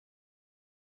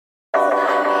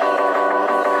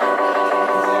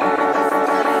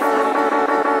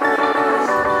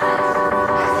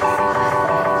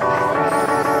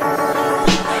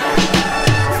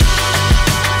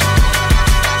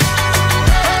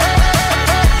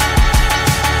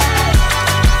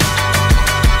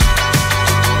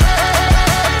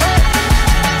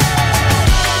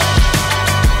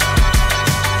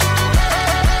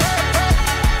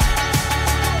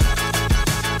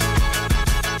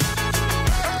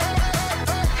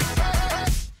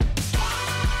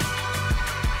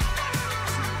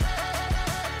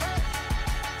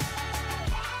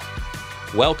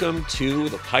Welcome to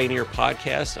the Pioneer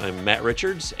Podcast. I'm Matt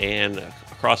Richards, and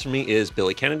across from me is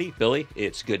Billy Kennedy. Billy,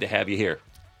 it's good to have you here.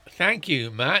 Thank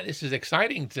you, Matt. This is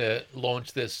exciting to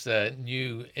launch this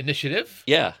new initiative.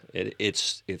 Yeah,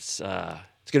 it's going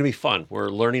to be fun. We're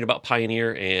learning about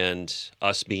Pioneer, and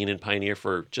us being in Pioneer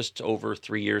for just over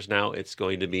 3 years now. It's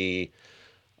going to be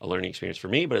a learning experience for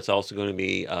me, but it's also going to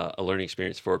be a learning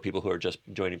experience for people who are just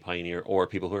joining Pioneer or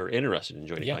people who are interested in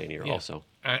joining Pioneer also.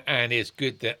 And it's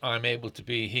good that I'm able to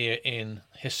be here in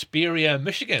Hesperia,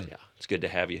 Michigan. Yeah, it's good to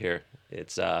have you here.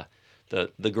 It's the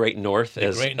Great North, The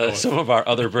as Great North. Some of our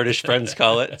other British friends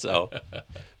call it. So,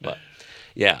 but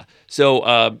yeah.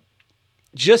 So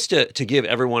just to give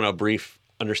everyone a brief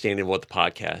understanding of what the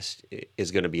podcast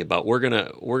is going to be about, we're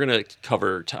gonna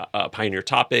cover Pioneer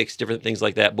topics, different things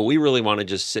like that. But we really want to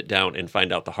just sit down and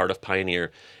find out the heart of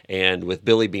Pioneer. And with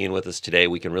Billy being with us today,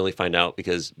 we can really find out,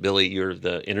 because Billy, you're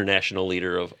the international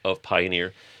leader of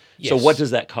Pioneer. Yes. So what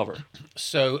does that cover?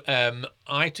 So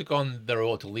I took on the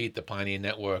role to lead the Pioneer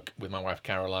Network with my wife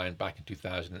Caroline back in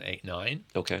 2008-9.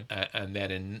 Okay. And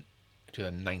then in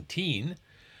 2019,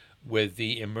 with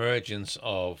the emergence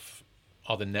of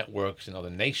other networks in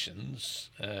other nations,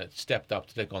 stepped up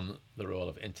to take on the role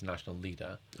of international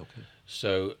leader. Okay.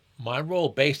 So my role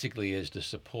basically is to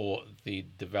support the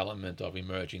development of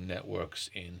emerging networks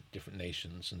in different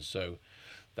nations. And so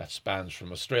that spans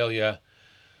from Australia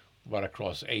right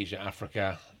across Asia,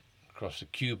 Africa, across to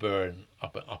Cuba, and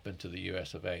up into the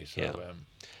US of A. So,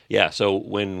 yeah. So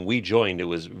when we joined, it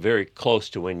was very close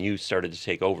to when you started to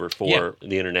take over for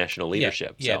the international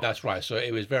leadership. Yeah, that's right. So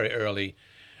it was very early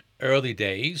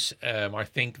days. I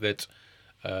think that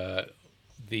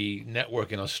the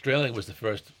network in Australia was the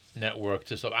first network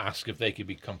to sort of ask if they could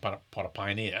become part of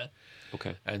Pioneer.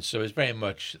 Okay. And so it's very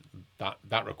much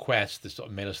that request that sort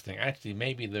of made us think, actually,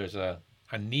 maybe there's a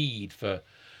need for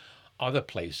other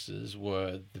places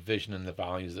where the vision and the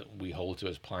values that we hold to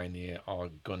as Pioneer are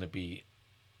going to be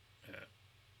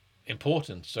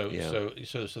important. So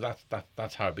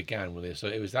that's how it began, really. So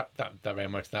it was that very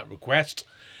much that request.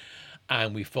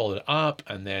 And we followed it up,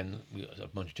 and then a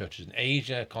bunch of churches in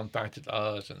Asia contacted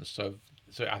us, and so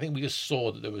I think we just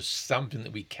saw that there was something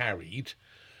that we carried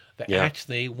that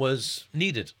actually was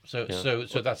needed. So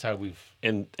that's how we've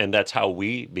and that's how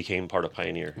we became part of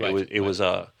Pioneer. Right, It was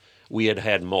we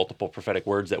had multiple prophetic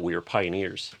words that we were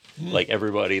pioneers. Like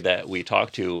everybody that we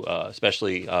talked to,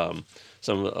 especially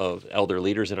some of elder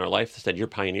leaders in our life, said, "You're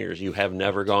pioneers. You have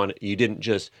never gone. You didn't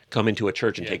just come into a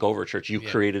church and take over a church. You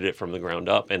created it from the ground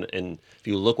up." And if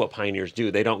you look what pioneers do,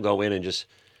 they don't go in and just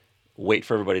wait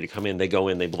for everybody to come in. They go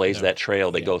in, they blaze that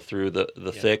trail. They go through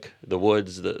the thick, the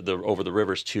woods, the over the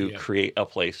rivers to create a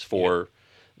place for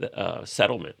the,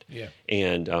 settlement. Yeah.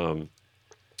 And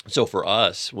so for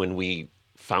us, when we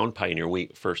found Pioneer, we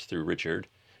first through Richard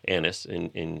Annis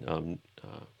in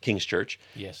King's Church.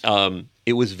 Yes.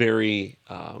 It was very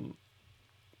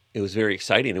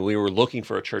exciting, and we were looking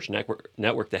for a church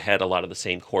network that had a lot of the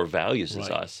same core values as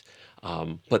us.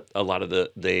 But a lot of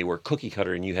they were cookie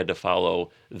cutter, and you had to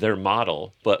follow their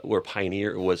model. But where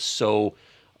Pioneer was so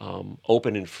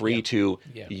open and free to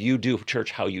you do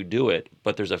church how you do it,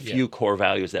 but there's a few core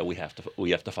values that we have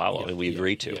to follow, and we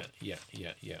agree to. Yeah,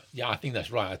 I think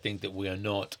that's right. I think that we're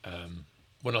not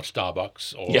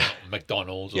Starbucks or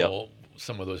McDonald's or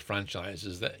some of those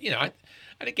franchises that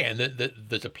and again,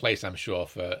 there's a place, I'm sure,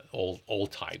 for all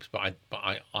types, but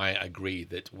I agree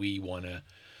that we want to,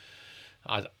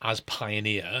 as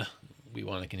Pioneer, we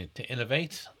want to continue to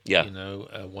innovate. Yeah.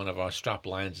 One of our strap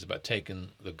lines is about taking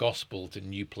the gospel to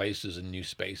new places and new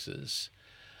spaces,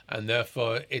 and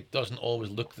therefore it doesn't always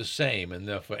look the same. And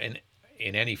therefore, in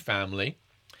any family,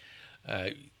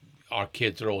 our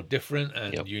kids are all different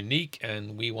and unique,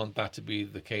 and we want that to be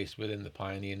the case within the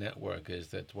Pioneer Network. Is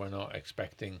that we're not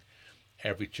expecting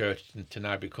every church to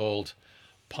now be called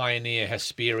Pioneer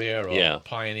Hesperia or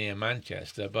Pioneer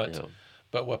Manchester,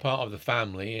 but we're part of the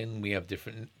family, and we have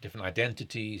different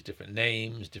identities, different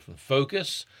names, different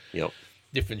focus,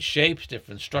 different shapes,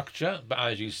 different structure. But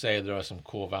as you say, there are some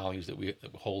core values that we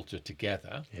hold to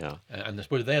together. Yeah. And I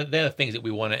suppose they're the things that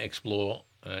we want to explore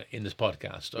in this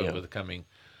podcast over the coming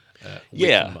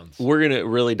weeks and months. We're going to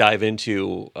really dive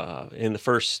into, in the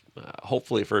first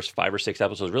 5 or 6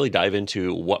 episodes, really dive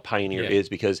into what Pioneer is,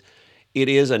 because it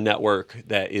is a network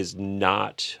that is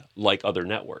not like other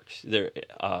networks.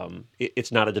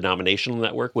 It's not a denominational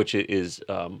network, which is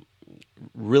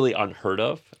really unheard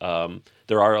of.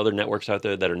 There are other networks out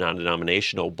there that are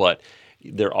non-denominational, but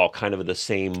they're all kind of the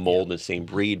same mold and the same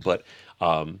breed. But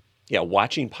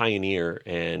watching Pioneer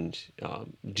and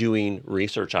doing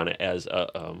research on it as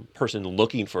a person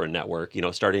looking for a network,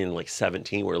 starting in like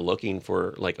 17, we're looking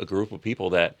for like a group of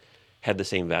people that had the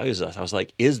same values as us. I was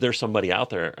like, is there somebody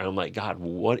out there? And I'm like, God,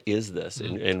 what is this?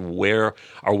 And where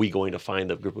are we going to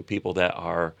find a group of people that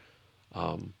are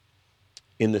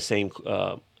in the same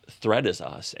thread as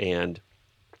us? And,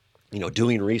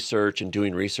 doing research,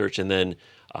 and then,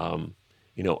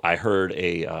 I heard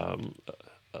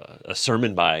a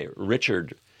sermon by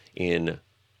Richard in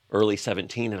early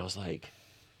 17, and I was like,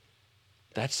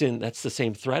 that's the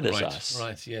same thread as us.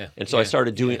 Right, yeah. And so I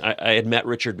started doing, I had met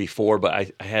Richard before, but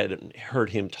I hadn't heard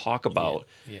him talk about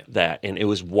that. And it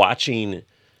was watching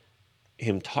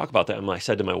him talk about that. And I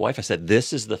said to my wife, I said,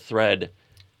 this is the thread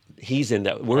he's in,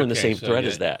 that we're in the same thread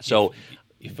as that. So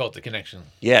you felt the connection.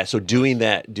 Yeah. So doing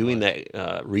that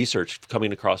research,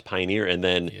 coming across Pioneer, and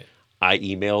then I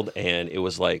emailed, and it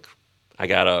was like, I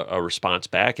got a response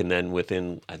back. And then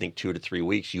within, I think, 2 to 3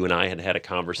 weeks, you and I had a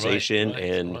conversation,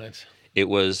 and it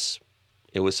was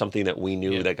something that we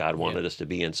knew that God wanted us to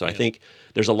be in. So I think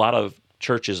there's a lot of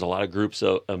churches, a lot of groups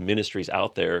of ministries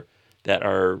out there that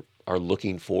are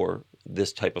looking for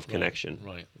this type of connection.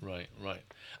 Right.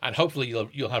 And hopefully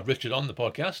you'll have Richard on the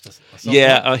podcast.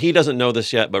 He doesn't know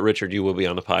this yet, but Richard, you will be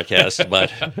on the podcast.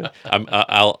 But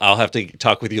I'll have to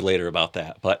talk with you later about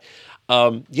that. But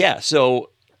so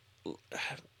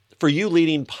for you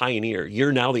leading Pioneer,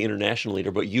 you're now the international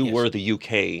leader, but you were the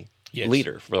UK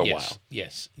leader for a while.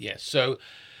 Yes. So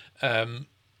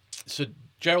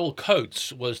Gerald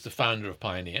Coates was the founder of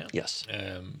Pioneer. Yes.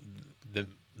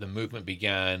 The movement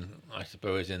began, I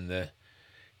suppose, in the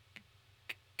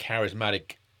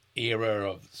charismatic era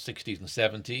of the 60s and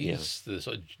 70s. The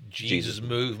sort of Jesus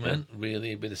movement,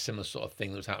 really a bit of similar sort of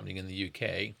thing that was happening in the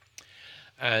UK.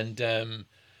 And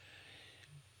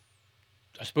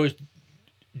I suppose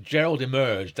Gerald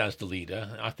emerged as the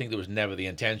leader. I think there was never the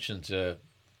intention to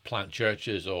plant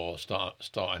churches or start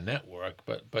a network,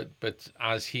 but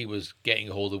as he was getting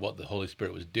a hold of what the Holy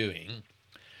Spirit was doing,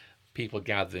 people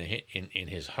gathered in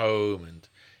his home, and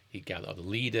he gathered other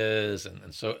leaders,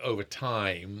 and so over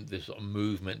time this sort of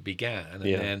movement began, and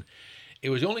then it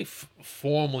was only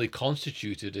formally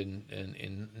constituted in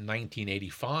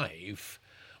 1985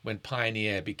 when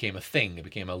Pioneer became a thing. It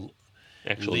became a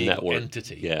actual legal network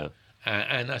entity. Yeah.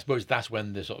 And I suppose that's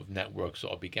when the sort of network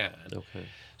sort of began. Okay.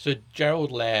 So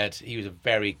Gerald led, he was a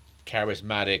very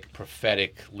charismatic,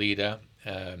 prophetic leader.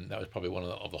 That was probably one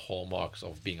of the hallmarks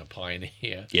of being a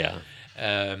pioneer. Yeah.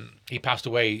 He passed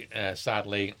away,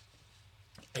 sadly,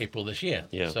 April this year.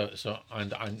 Yeah. So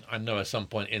I know at some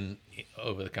point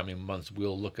over the coming months,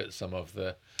 we'll look at some of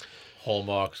the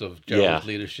hallmarks of Gerald's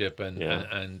leadership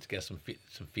and get some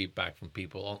feedback from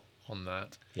people on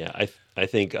that. Yeah, I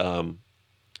think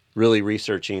really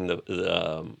researching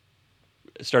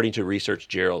starting to research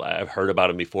Gerald. I've heard about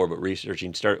him before, but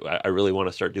I really want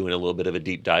to start doing a little bit of a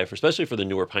deep dive, especially for the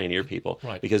newer Pioneer people,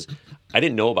 because I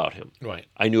didn't know about him. Right.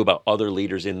 I knew about other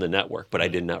leaders in the network, but I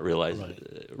did not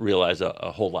realize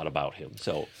a whole lot about him.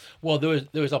 So, well, there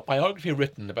was a biography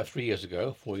written about 4 years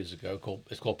ago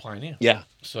called Pioneer. Yeah.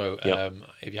 So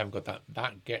if you haven't got that,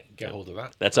 get hold of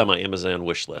that. That's on my Amazon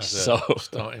wish list. So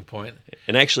starting point.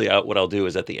 And actually, what I'll do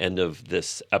is at the end of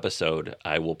this episode,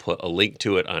 I will put a link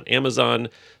to it on Amazon.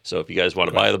 So if you guys want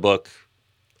to buy the book,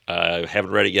 I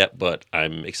haven't read it yet, but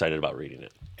I'm excited about reading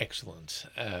it. Excellent.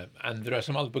 And there are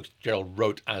some other books Gerald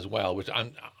wrote as well, which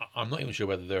I'm not even sure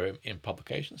whether they're in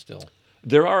publication still.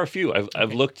 There are a few.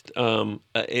 I've looked in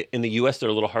the U.S. They're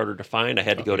a little harder to find. I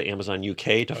had to go to Amazon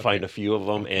UK to find a few of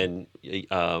them, and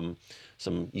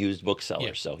some used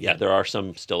booksellers. So there are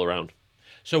some still around.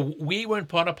 So we weren't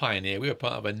part of Pioneer. We were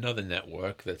part of another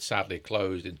network that sadly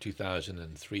closed in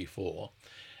 2003-04.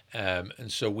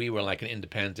 And so we were like an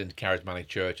independent charismatic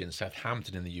church in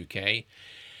Southampton in the UK.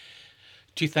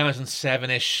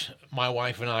 2007-ish, my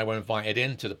wife and I were invited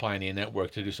into the Pioneer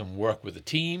Network to do some work with the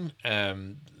team.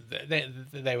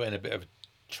 They were in a bit of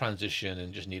transition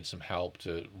and just needed some help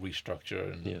to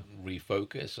restructure and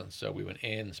refocus. And so we went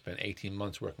in, spent 18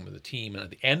 months working with the team. And at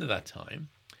the end of that time,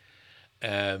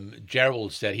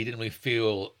 Gerald said he didn't really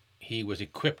feel he was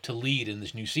equipped to lead in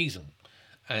this new season.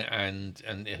 And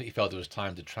he felt it was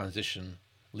time to transition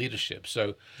leadership.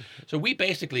 So we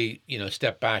basically,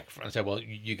 stepped back and said, well,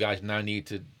 you guys now need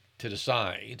to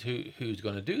decide who's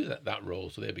going to do that role.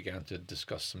 So they began to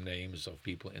discuss some names of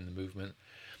people in the movement.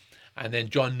 And then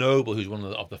John Noble, who's one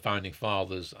of the founding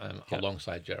fathers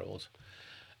alongside Gerald,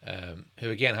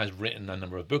 who again has written a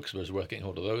number of books, but was worth getting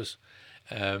hold of those.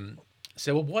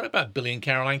 said, "Well, what about Billy and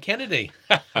Caroline Kennedy?"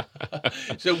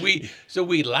 So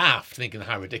we laughed, thinking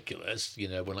how ridiculous.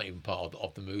 We're not even part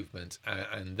of the movement,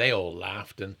 and they all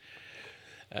laughed, and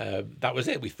that was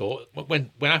it. We thought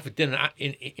when after dinner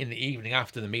in the evening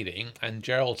after the meeting, and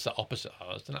Gerald sat opposite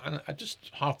us, and I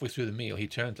just halfway through the meal, he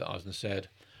turned to us and said,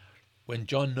 "When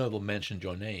John Noble mentioned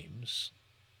your names,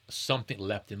 something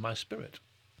leapt in my spirit,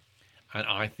 and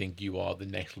I think you are the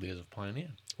next leaders of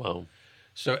Pioneer." Wow.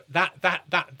 So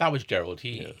that was Gerald.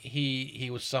 Yeah. He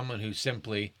was someone who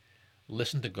simply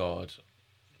listened to God,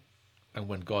 and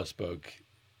when God spoke,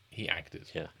 he acted.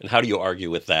 Yeah. And how do you argue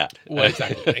with that? Well,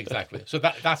 exactly. So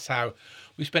that's how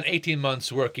we spent 18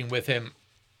 months working with him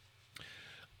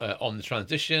on the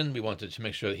transition. We wanted to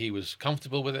make sure that he was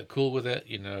comfortable with it, cool with it,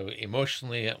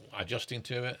 emotionally adjusting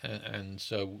to it, and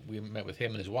so we met with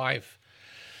him and his wife.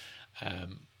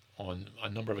 On a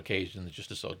number of occasions just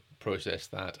to sort of process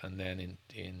that, and then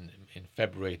in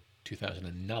February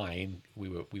 2009 we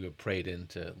were prayed in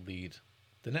to lead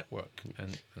the network,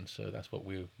 and so that's what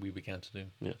we began to do.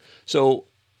 Yeah. So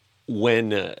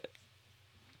when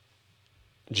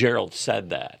Gerald said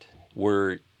that,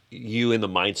 were you in the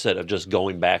mindset of just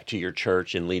going back to your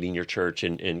church and leading your church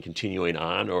and continuing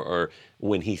on, or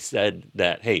when he said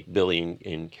that, hey, Billy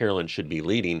and Carolyn should be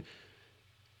leading,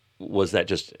 was that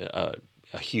just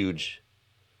a huge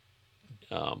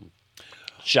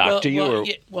shock to you? Or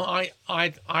Yeah, well,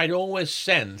 I'd always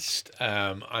sensed,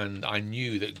 and I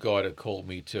knew that God had called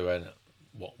me to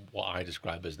what I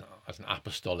describe as an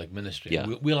apostolic ministry. Yeah.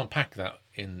 We'll unpack that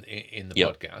in the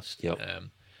Yep. podcast. Yep.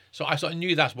 So I sort of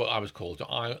knew that's what I was called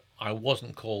to. I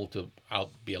wasn't called to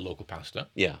be a local pastor.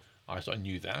 Yeah. I sort of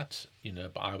knew that,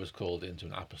 but I was called into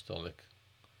an apostolic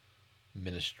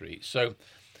ministry. So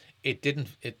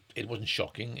it wasn't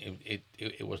shocking.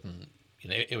 It wasn't,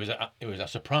 it was a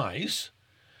surprise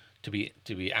to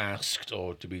be asked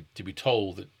or to be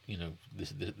told that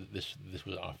this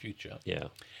was our future. Yeah.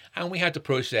 And we had to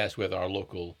process with our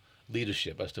local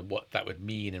leadership as to what that would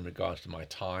mean in regards to my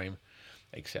time,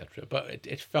 etc. But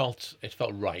it felt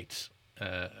right,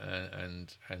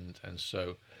 and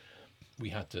so we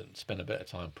had to spend a bit of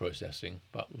time processing.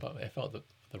 But it felt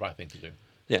the right thing to do.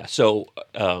 Yeah. So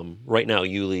right now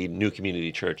you lead New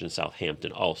Community Church in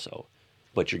Southampton also,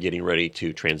 but you're getting ready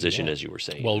to transition, Yeah. as you were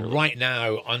saying. Well, earlier. right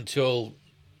now until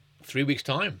 3 weeks'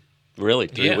 time. Really?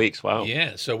 3 weeks? Wow.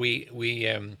 Yeah. So we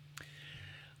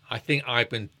I think I've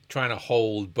been trying to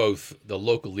hold both the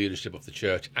local leadership of the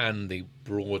church and the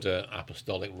broader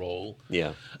apostolic role.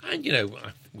 Yeah. And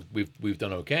we've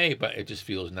done okay, but it just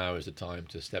feels now is the time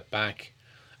to step back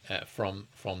from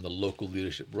the local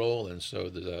leadership role. And so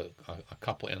there's a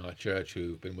couple in our church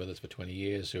who've been with us for 20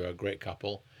 years who are a great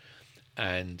couple,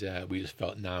 and we just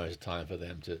felt now is the time for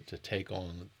them to take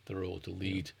on the role to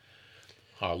lead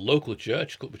our local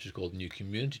church, which is called New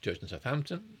Community Church in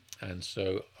Southampton. And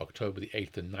so October the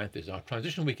 8th and 9th is our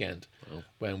transition weekend,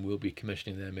 when we'll be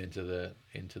commissioning them into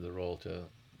the role to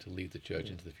lead the church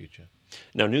into the future.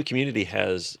 Now, New Community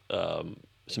has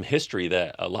some history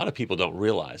that a lot of people don't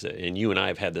realize. And you and I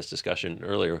have had this discussion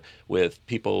earlier with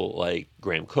people like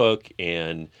Graham Cook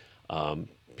and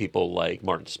people like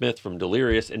Martin Smith from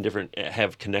Delirious, and different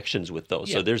have connections with those.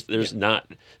 Yeah. So there's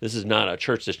not, this is not a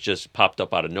church that's just popped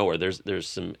up out of nowhere. There's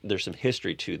some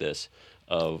history to this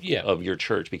of your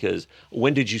church, because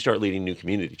when did you start leading New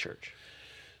Community Church?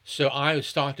 So I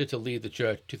started to lead the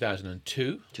church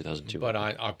 2002. 2002. But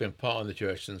I've been part of the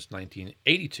church since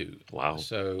 1982. Wow.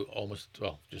 So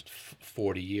just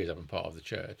 40 years I've been part of the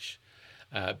church.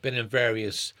 Been in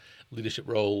various leadership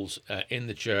roles in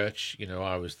the church.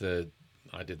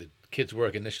 I did the kids'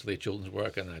 work initially, children's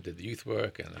work, and I did the youth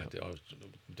work, and I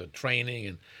did training,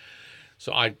 and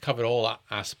so I covered all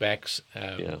aspects.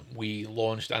 We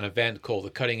launched an event called the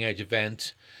Cutting Edge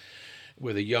Event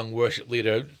with a young worship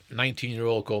leader,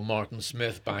 19-year-old called Martin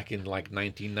Smith, back in like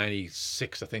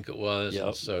 1996, I think it was. Yep.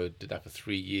 And so did that for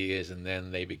 3 years, and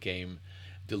then they became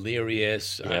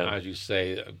Delirious. As you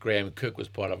say, Graham Cook was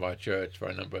part of our church for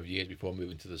a number of years before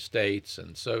moving to the States.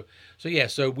 And so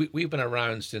we've been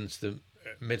around since the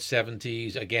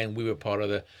mid-70s. Again, we were part of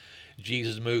the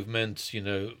Jesus movement.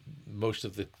 Most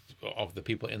of the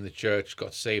people in the church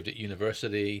got saved at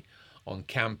university, on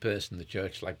campus, and the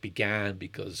church began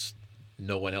because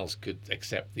no one else could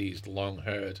accept these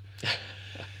long-haired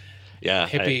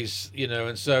hippies,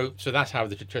 and so that's how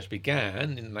the church began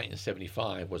in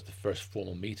 1975. Was the first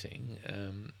formal meeting,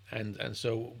 and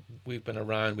so we've been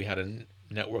around. We had a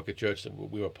network of churches that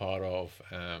we were part of,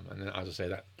 and then, as I say,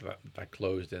 that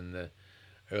closed in the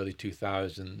early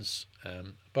 2000s.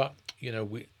 But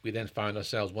we then found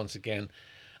ourselves once again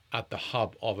at the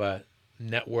hub of a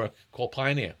network called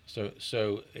Pioneer.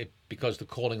 So it, because the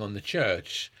calling on the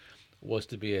church was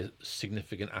to be a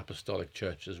significant apostolic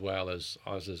church as well as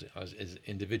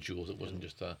individuals. It wasn't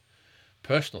just a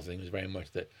personal thing. It was very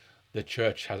much that the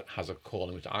church has a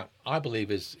calling, which I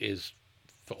believe is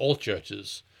for all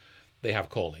churches. They have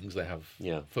callings, they have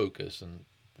Yeah. focus, and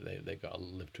they got to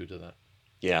live true to that.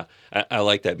 Yeah, I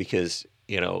like that because,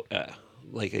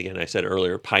 like again, I said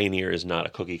earlier, Pioneer is not a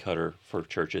cookie cutter for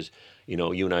churches.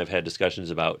 You and I have had discussions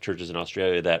about churches in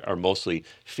Australia that are mostly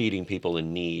feeding people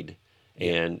in need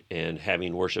and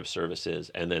having worship services.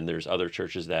 And then there's other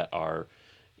churches that are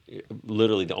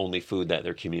literally the only food that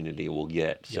their community will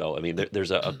get. So, I mean,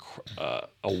 there's a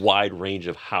wide range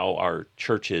of how our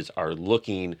churches are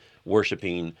looking,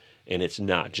 worshiping, and it's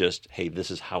not just, hey,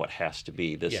 this is how it has to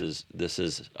be. This is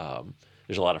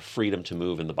there's a lot of freedom to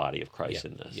move in the body of Christ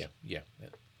in this. Yeah.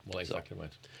 Well, exactly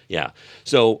right. Yeah.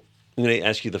 So I'm going to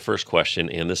ask you the first question,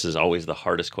 and this is always the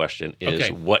hardest question: is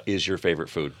Okay. what is your favorite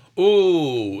food?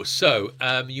 Oh, so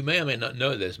you may or may not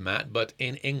know this, Matt, but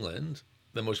in England,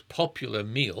 the most popular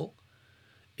meal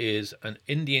is an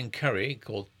Indian curry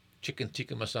called chicken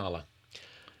tikka masala.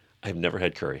 I've never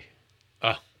had curry.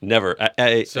 Ah, Never.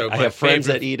 I so have friends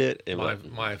that eat it.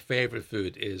 My favorite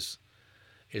food is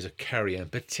a curry, in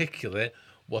particular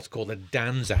what's called a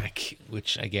danzak,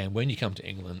 which again, when you come to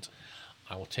England,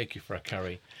 I will take you for a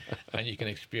curry, and you can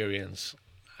experience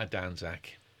a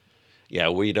danzak. Yeah,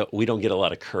 we don't get a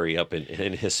lot of curry up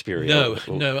in Hesperia. No.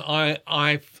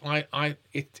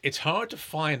 It's hard to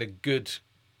find a good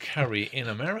curry in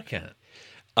America.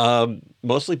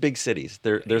 Mostly big cities.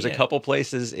 There's a Yeah. couple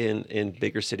places in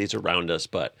bigger cities around us,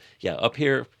 but yeah, up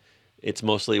here it's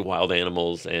mostly wild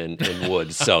animals and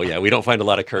woods. So yeah, we don't find a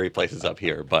lot of curry places up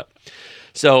here. But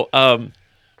so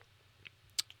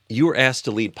you were asked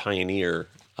to lead Pioneer,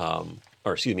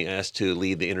 or excuse me, asked to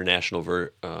lead the international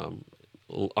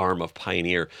arm of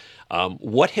Pioneer.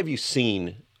 What have you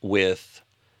seen with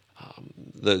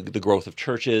the growth of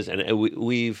churches? And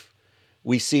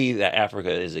we see that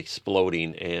Africa is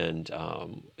exploding, and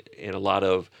a lot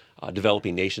of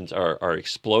developing nations are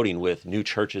exploding with new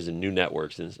churches and new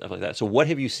networks and stuff like that. So, what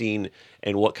have you seen,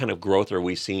 and what kind of growth are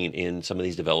we seeing in some of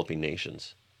these developing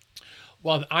nations?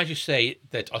 Well, I just say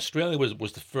that Australia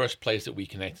was the first place that we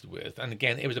connected with, and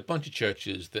again, it was a bunch of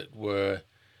churches that were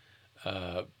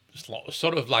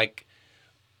sort of like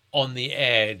on the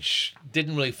edge,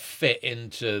 didn't really fit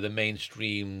into the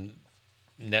mainstream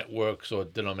networks or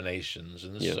denominations,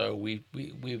 and Yeah. so we've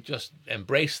just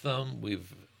embraced them.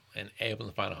 We've been able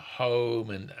to find a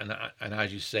home, and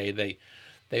as you say,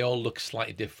 they all look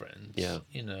slightly different. Yeah.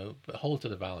 But hold to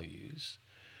the values.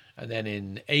 And then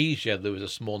in Asia, there was a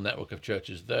small network of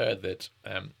churches there that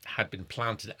had been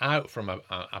planted out from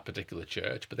a particular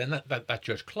church, but then that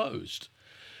church closed.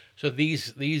 So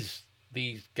these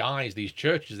guys, these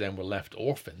churches then were left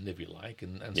orphaned, if you like,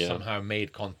 and Yeah. somehow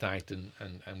made contact, and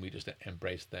we just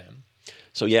embraced them.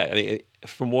 So yeah, I mean,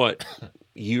 from what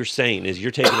you're saying is you're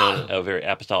taking on a very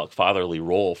apostolic fatherly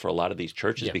role for a lot of these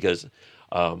churches Yeah. because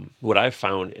what I've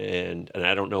found, and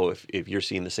I don't know if you're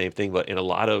seeing the same thing, but in a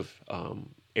lot of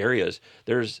areas,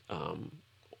 there's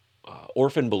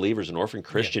orphan believers and orphan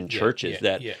Christian churches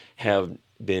that have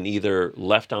been either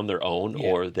left on their own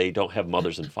or they don't have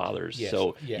mothers and fathers. Yes,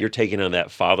 So yeah. you're taking on that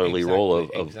fatherly role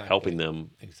of Exactly. helping them.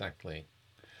 Exactly.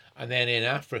 And then in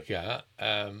Africa,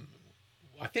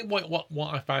 I think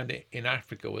what I found in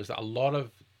Africa was that a lot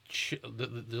of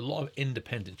there's a lot of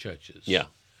independent churches. Yeah.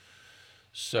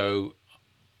 So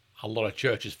a lot of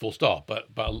churches, full stop,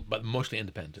 but mostly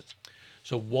independent.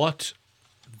 So what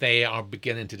they are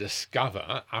beginning to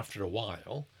discover after a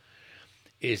while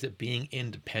is that being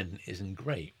independent isn't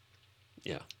great.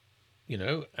 Yeah.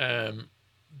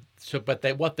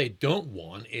 But what they don't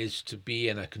want is to be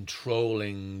in a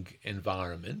controlling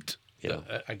environment.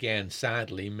 Yeah. Again,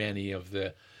 sadly, many of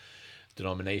the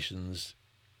denominations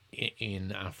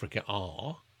in Africa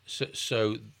are.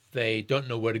 So they don't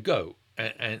know where to go.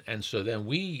 And so then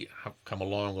we have come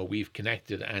along, or we've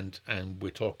connected, and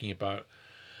we're talking about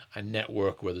a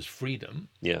network where there's freedom,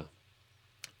 Yeah.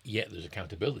 yet there's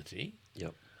accountability,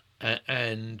 Yep.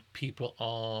 and people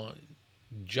are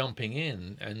jumping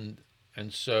in.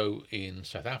 And so in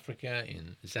South Africa,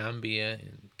 in Zambia,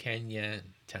 in Kenya,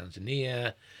 in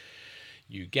Tanzania,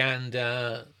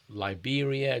 Uganda,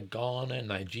 Liberia, Ghana,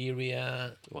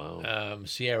 Nigeria, Wow.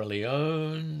 Sierra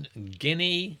Leone,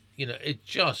 Guinea, it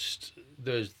just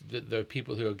there are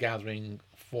people who are gathering,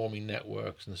 forming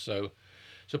networks, and so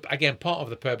again, part of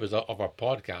the purpose of our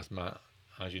podcast, Matt,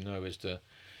 as you know, is to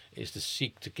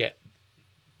seek to get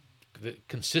the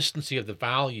consistency of the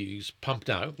values pumped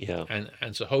out. Yeah.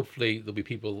 And so hopefully there'll be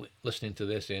people listening to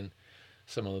this in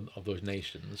some of those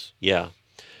nations. Yeah,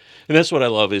 and that's what I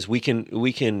love is we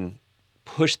can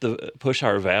push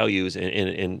our values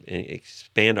and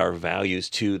expand our values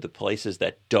to the places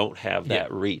that don't have Yeah.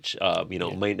 that reach.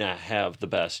 May not have the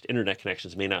best internet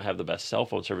connections, may not have the best cell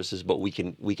phone services, but we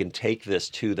can take this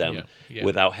to them Yeah, yeah.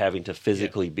 without having to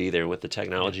physically be there. With the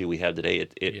technology we have today,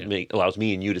 it Yeah. allows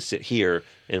me and you to sit here,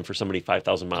 and for somebody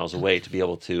 5,000 miles away to be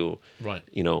able to, Right.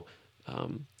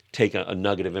 take a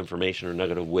nugget of information or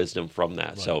nugget of wisdom from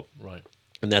that. So. Right.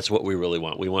 And that's what we really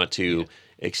want. We want to Yeah.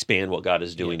 expand what God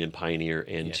is doing Yeah. in Pioneer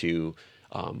and Yeah. to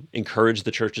encourage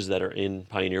the churches that are in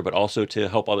Pioneer, but also to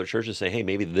help other churches say, hey,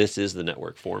 maybe this is the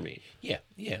network for me. Yeah,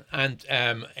 yeah, and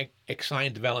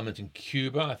exciting development in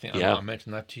Cuba. I think Yeah. I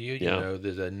mentioned that to you. Yeah. You know,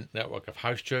 there's a network of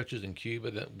house churches in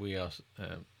Cuba that we are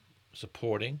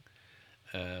supporting,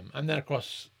 and then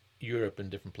across Europe and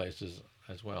different places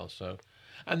as well. So,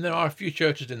 and there are a few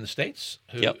churches in the States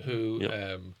who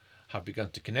have begun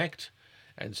to connect,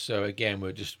 and so again,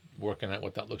 we're just working out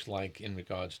what that looks like in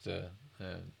regards to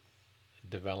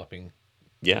developing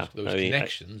Yeah. those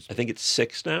connections. I think it's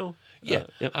 6 now. Yeah,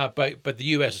 Yep. but the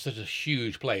US is such a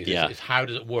huge place. Yeah. It's how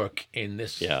does it work in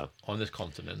this on this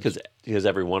continent? Because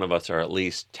every one of us are at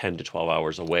least 10 to 12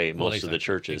 hours away, most of the exactly.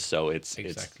 churches. So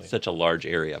Exactly. it's such a large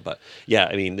area. But yeah,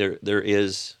 I mean, there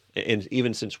is, and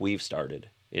even since we've started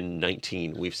in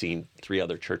 19, we've seen 3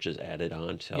 other churches added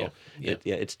on. So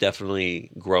it's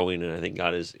definitely growing, and I think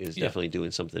God is definitely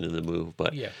doing something in the move.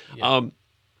 But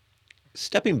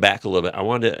stepping back a little bit, I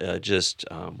wanted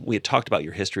to we had talked about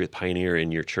your history with Pioneer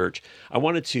in your church. I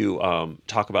wanted to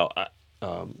talk about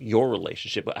your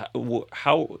relationship.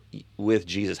 How with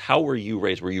Jesus, how were you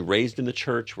raised? Were you raised in the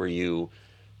church? Were you?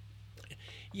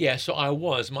 Yeah, so I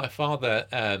was. My father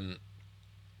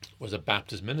was a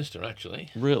Baptist minister, actually.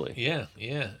 Really? Yeah,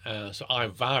 yeah. So I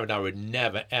vowed I would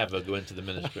never, ever go into the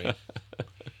ministry.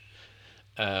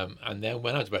 And then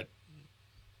when I was about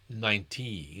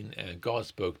 19, God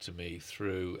spoke to me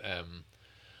through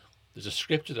there's a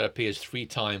scripture that appears 3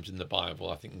 times in the Bible,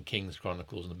 I think in Kings,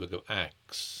 Chronicles, and the book of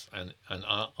Acts, and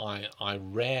I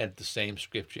read the same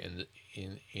scripture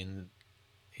in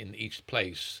each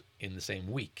place in the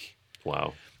same week.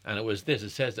 Wow. And it was this. It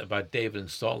says about David and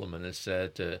Solomon. It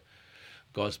said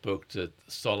God spoke to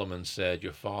Solomon, said,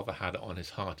 your father had it on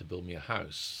his heart to build me a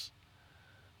house,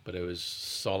 but it was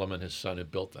Solomon his son who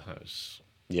built the house.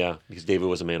 Yeah, because David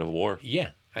was a man of war.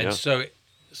 Yeah, and so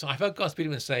I felt God speak to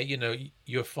me and say,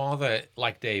 your father,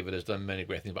 like David, has done many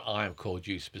great things, but I have called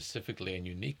you specifically and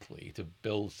uniquely to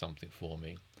build something for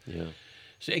me. Yeah.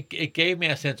 So it gave me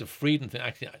a sense of freedom to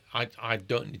actually, I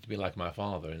don't need to be like my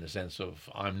father in the sense of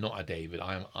I'm not a David,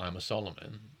 I'm a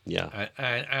Solomon. Yeah.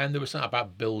 And there was something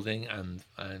about building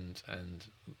and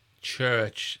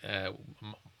church.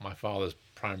 My father's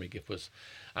primary gift was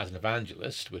as an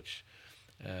evangelist, which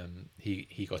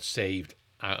he got saved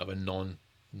out of a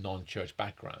non-church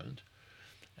background,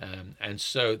 and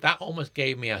so that almost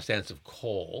gave me a sense of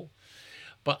call.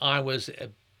 But I was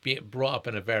brought up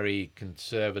in a very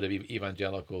conservative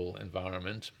evangelical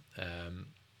environment.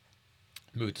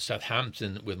 Moved to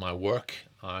Southampton with my work.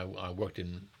 I worked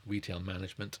in retail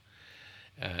management,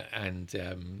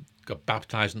 and got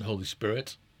baptized in the Holy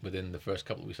Spirit within the first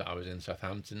couple of weeks that I was in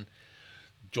Southampton.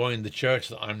 Joined the church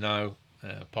that I'm now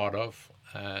part of,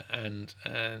 and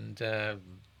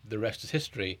the rest is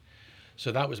history.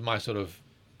 So that was my sort of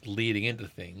leading into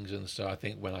things. And so I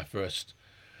think when I first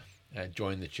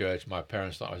joined the church, my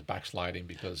parents thought I was backsliding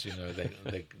because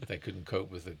they couldn't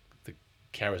cope with the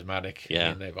charismatic. Yeah. I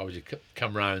mean, they've obviously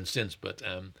come around since, but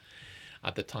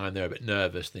at the time they were a bit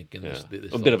nervous, thinking this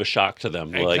a bit of a shock to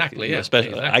them. Exactly.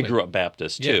 Especially, I grew up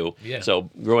Baptist too. Yeah. So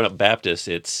growing up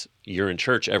Baptist, you're in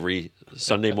church every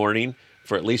Sunday morning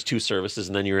for at least 2 services,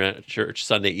 and then you're at church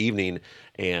Sunday evening.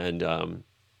 And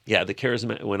the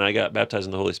charisma. When I got baptized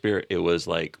in the Holy Spirit, it was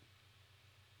like,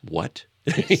 what?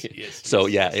 Yes, So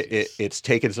yes. it's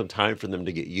taken some time for them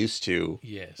to get used to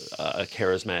a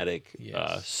charismatic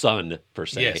son per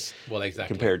se. Yes, well,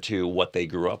 exactly. Compared to what they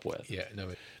grew up with. Yeah, no.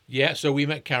 Yeah, so we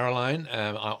met Caroline.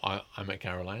 I met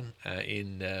Caroline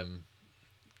in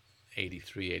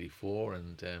 83, 84,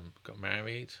 and got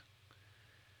married.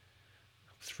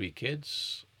 3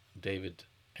 kids, David,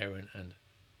 Erin, and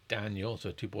Daniel.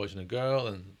 So 2 boys and a girl,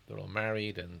 and they're all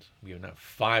married, and we have now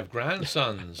 5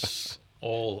 grandsons,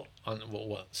 all on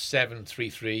 7, 3,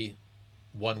 3,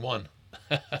 1, 1.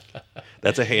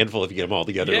 That's a handful if you get them all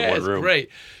together in one room. It's great.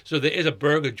 So there is a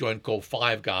burger joint called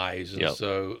Five Guys, and Yep.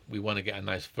 so we want to get a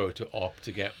nice photo op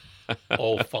to get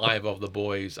all 5 of the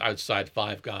boys outside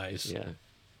Five Guys. Yeah,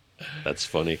 that's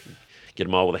funny. get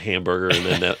them all with a hamburger, and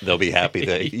then they'll be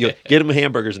happy. You get them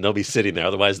hamburgers, and they'll be sitting there.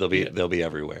 Otherwise, they'll be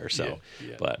everywhere. So,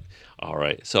 but all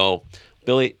right. So,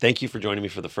 Billy, thank you for joining me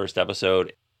for the first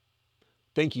episode.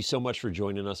 Thank you so much for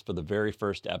joining us for the very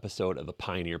first episode of the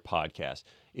Pioneer Podcast.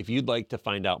 If you'd like to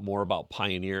find out more about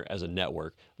Pioneer as a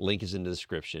network, link is in the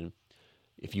description.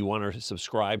 If you want to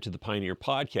subscribe to the Pioneer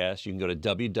Podcast, you can go to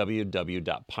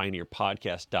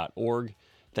www.pioneerpodcast.org.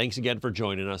 Thanks again for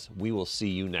joining us. We will see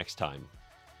you next time.